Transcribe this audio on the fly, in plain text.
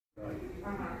But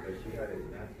she had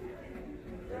it nasty.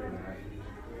 Very nasty.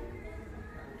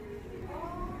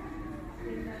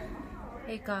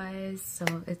 Hey guys, so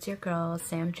it's your girl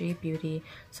Sam G Beauty.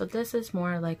 So this is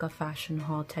more like a fashion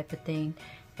haul type of thing,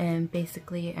 and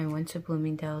basically I went to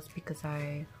Bloomingdales because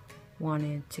I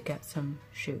wanted to get some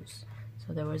shoes.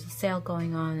 So there was a sale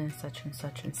going on and such and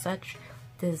such and such.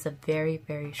 This is a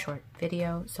very short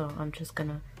video, so I'm just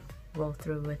gonna roll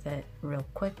through with it real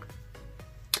quick.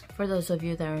 For those of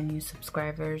you that are new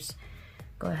subscribers,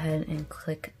 go ahead and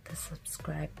click the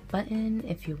subscribe button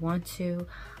if you want to.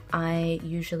 I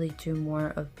usually do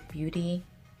more of beauty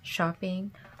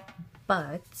shopping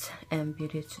and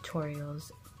beauty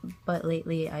tutorials, but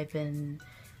lately I've been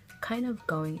kind of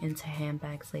going into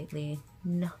handbags lately.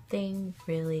 Nothing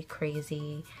really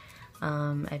crazy.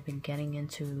 I've been getting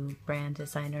into brand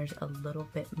designers a little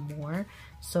bit more,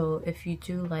 so if you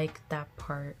do like that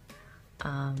part,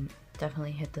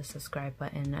 definitely hit the subscribe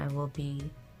button. I will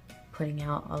be putting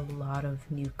out a lot of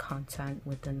new content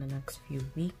within the next few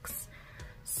weeks,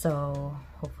 so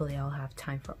hopefully I'll have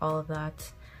time for all of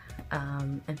that.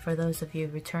 And for those of you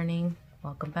returning,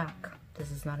 welcome back.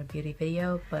 This is not a beauty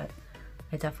video, but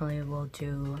I definitely will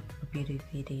do a beauty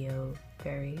video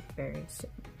very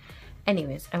soon.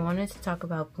 Anyways, I wanted to talk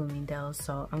about Bloomingdale's,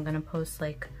 so I'm gonna post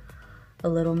like a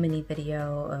little mini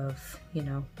video of, you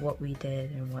know, what we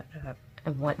did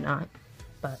and whatnot.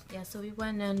 But yeah, so we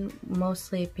went in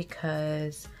mostly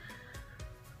because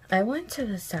I went to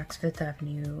the Saks Fifth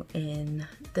Avenue in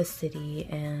the city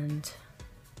and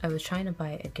I was trying to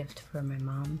buy a gift for my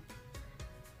mom.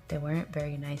 They weren't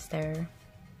very nice there,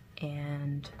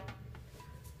 and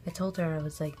I told her, I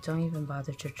was like, don't even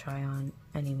bother to try on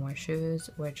any more shoes.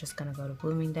 We're just gonna go to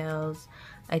Bloomingdale's.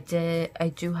 I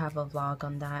do have a vlog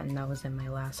on that, and that was in my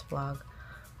last vlog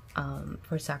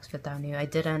for Saks Fifth Avenue. I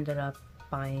did end up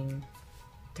buying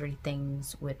 3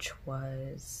 things, which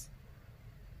was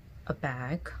a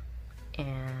bag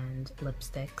and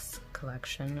lipsticks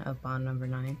collection of Bond No.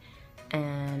 9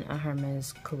 and a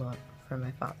Hermes cologne for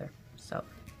my father. So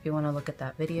if you want to look at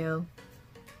that video,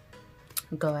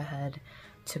 go ahead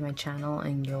to my channel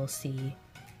and you'll see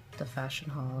the fashion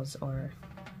hauls or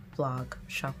vlog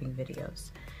shopping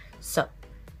videos. So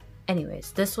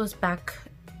anyways, this was back,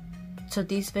 so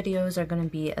these videos are going to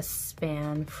be a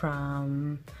span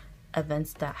from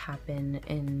events that happen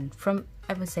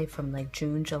I would say from like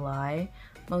June, July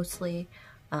mostly.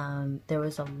 There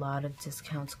was a lot of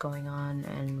discounts going on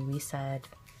and we said,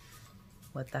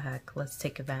 what the heck, let's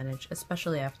take advantage,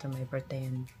 especially after my birthday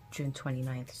on June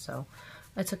 29th. So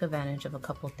I took advantage of a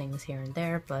couple things here and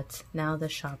there, but now the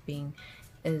shopping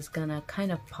is gonna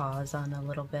kind of pause on a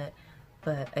little bit,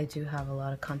 but I do have a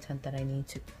lot of content that I need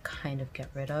to kind of get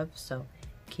rid of, so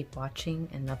keep watching.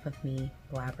 Enough of me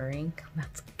blabbering,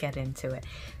 let's get into it.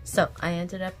 So I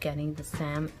ended up getting the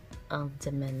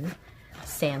Edelman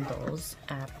Sandals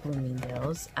at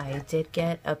Bloomingdale's. I did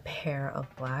get a pair of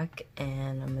black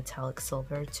and a metallic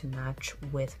silver to match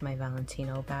with my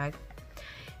Valentino bag,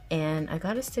 and I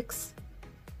got a size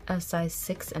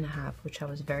 6.5, which I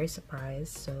was very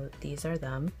surprised. So these are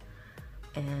them,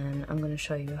 and I'm going to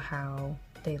show you how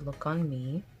they look on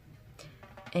me.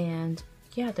 And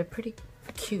yeah, they're pretty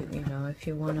cute, you know, if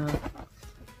you want to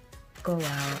go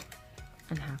out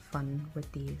and have fun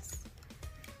with these,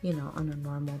 you know, on a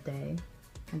normal day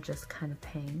and just kind of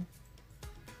hang.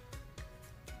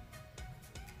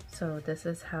 So this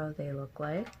is how they look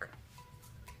like.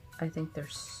 I think they're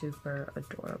super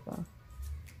adorable.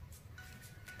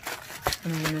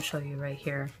 And I'm going to show you right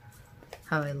here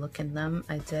how I look in them.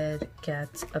 I did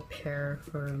get a pair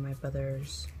for my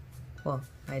brother's, well,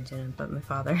 I didn't, but my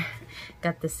father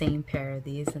got the same pair of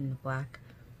these in the black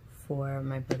for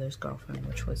my brother's girlfriend,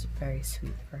 which was very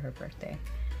sweet for her birthday.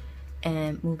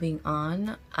 And moving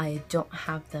on, I don't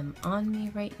have them on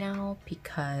me right now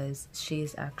because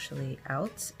she's actually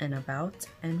out and about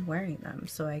and wearing them,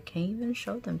 so I can't even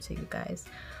show them to you guys.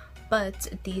 But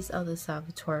these are the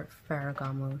Salvatore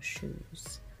Ferragamo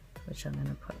shoes, which I'm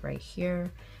gonna put right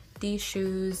here. These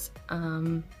shoes,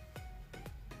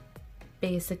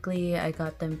 basically I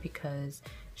got them because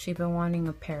she'd been wanting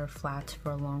a pair of flats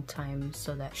for a long time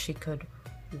so that she could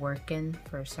work in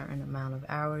for a certain amount of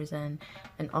hours in,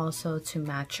 and also to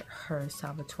match her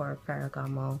Salvatore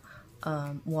Ferragamo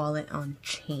wallet on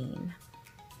chain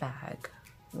bag,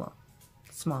 well,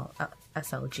 small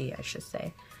SLG I should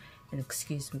say. And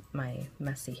excuse my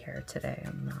messy hair today,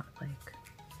 I'm not like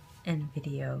in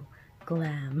video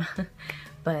glam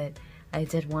but I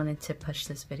did wanted to push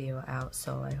this video out,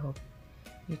 so I hope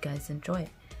you guys enjoy it.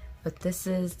 But this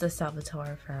is the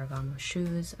Salvatore Ferragamo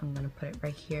shoes. I'm gonna put it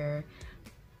right here.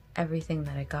 Everything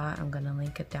that I got, I'm gonna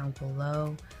link it down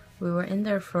below. we were in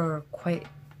there for quite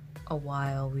a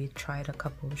while. We tried a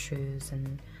couple of shoes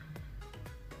and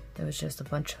there was just a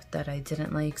bunch that I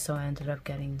didn't like, so I ended up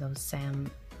getting those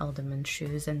Sam Edelman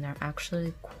shoes, and they're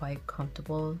actually quite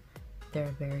comfortable.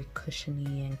 They're very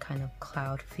cushiony and kind of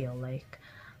cloud feel like.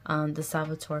 The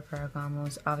Salvatore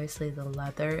Ferragamos, obviously the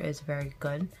leather is very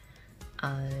good.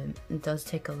 It does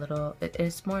take a little,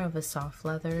 it's more of a soft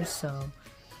leather, so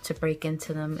to break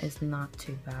into them is not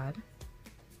too bad.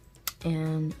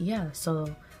 And yeah,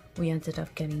 so we ended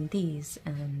up getting these,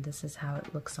 and this is how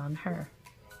it looks on her.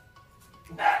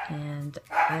 And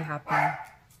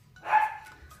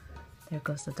there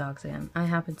goes the dogs again. I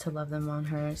happen to love them on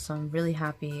her, so I'm really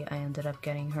happy I ended up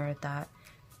getting her that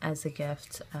as a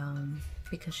gift,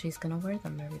 because she's gonna wear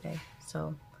them every day.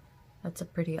 So that's a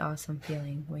pretty awesome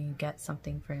feeling when you get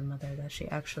something for your mother that she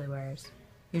actually wears.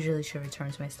 Usually she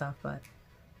returns my stuff, but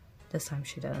this time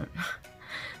she didn't.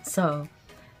 So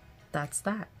that's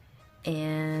that.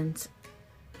 And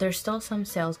there's still some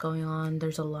sales going on.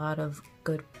 There's a lot of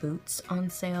good boots on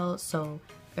sale, so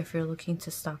if you're looking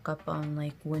to stock up on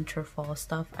like winter fall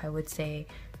stuff, I would say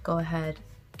go ahead,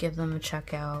 give them a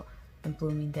check out in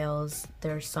Bloomingdales.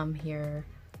 There's some here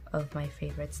of my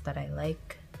favorites that I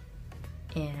like,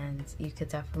 and you could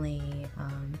definitely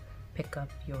pick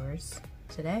up yours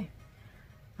today.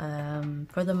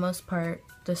 For the most part,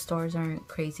 the stores aren't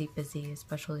crazy busy,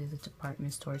 especially the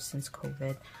department stores since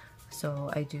COVID. So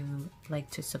I do like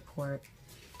to support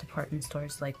department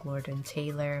stores like Lord &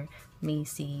 Taylor,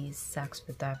 Macy's, Saks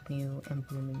Fifth Avenue, and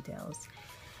Bloomingdales.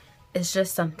 It's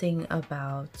just something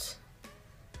about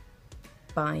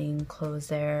buying clothes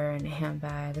there and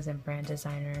handbags and brand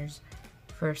designers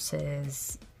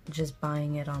versus just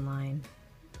buying it online.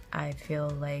 I feel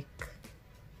like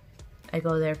I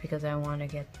go there because I want to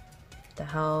get the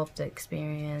help, the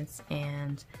experience,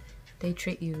 and they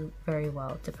treat you very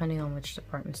well. Depending on which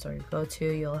department store you go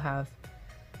to, you'll have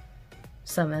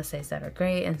some essays that are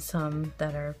great and some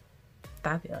that are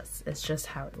fabulous. It's just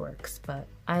how it works. But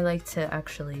I like to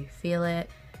actually feel it,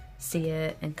 see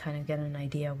it, and kind of get an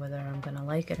idea whether I'm gonna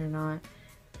like it or not.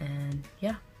 And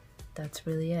yeah, that's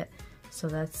really it. So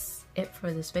that's it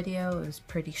for this video. It was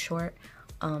pretty short.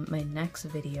 My next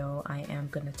video, I am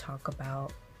gonna talk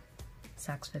about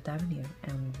Saks Fifth Avenue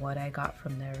and what I got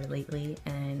from there lately,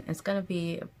 and it's gonna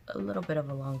be a little bit of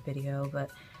a long video,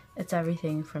 but it's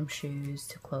everything from shoes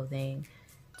to clothing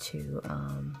to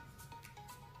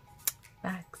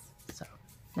bags. So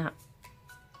not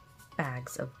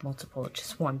bags of multiple,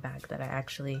 just one bag that I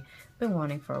actually been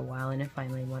wanting for a while, and it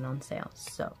finally went on sale.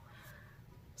 So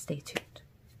stay tuned.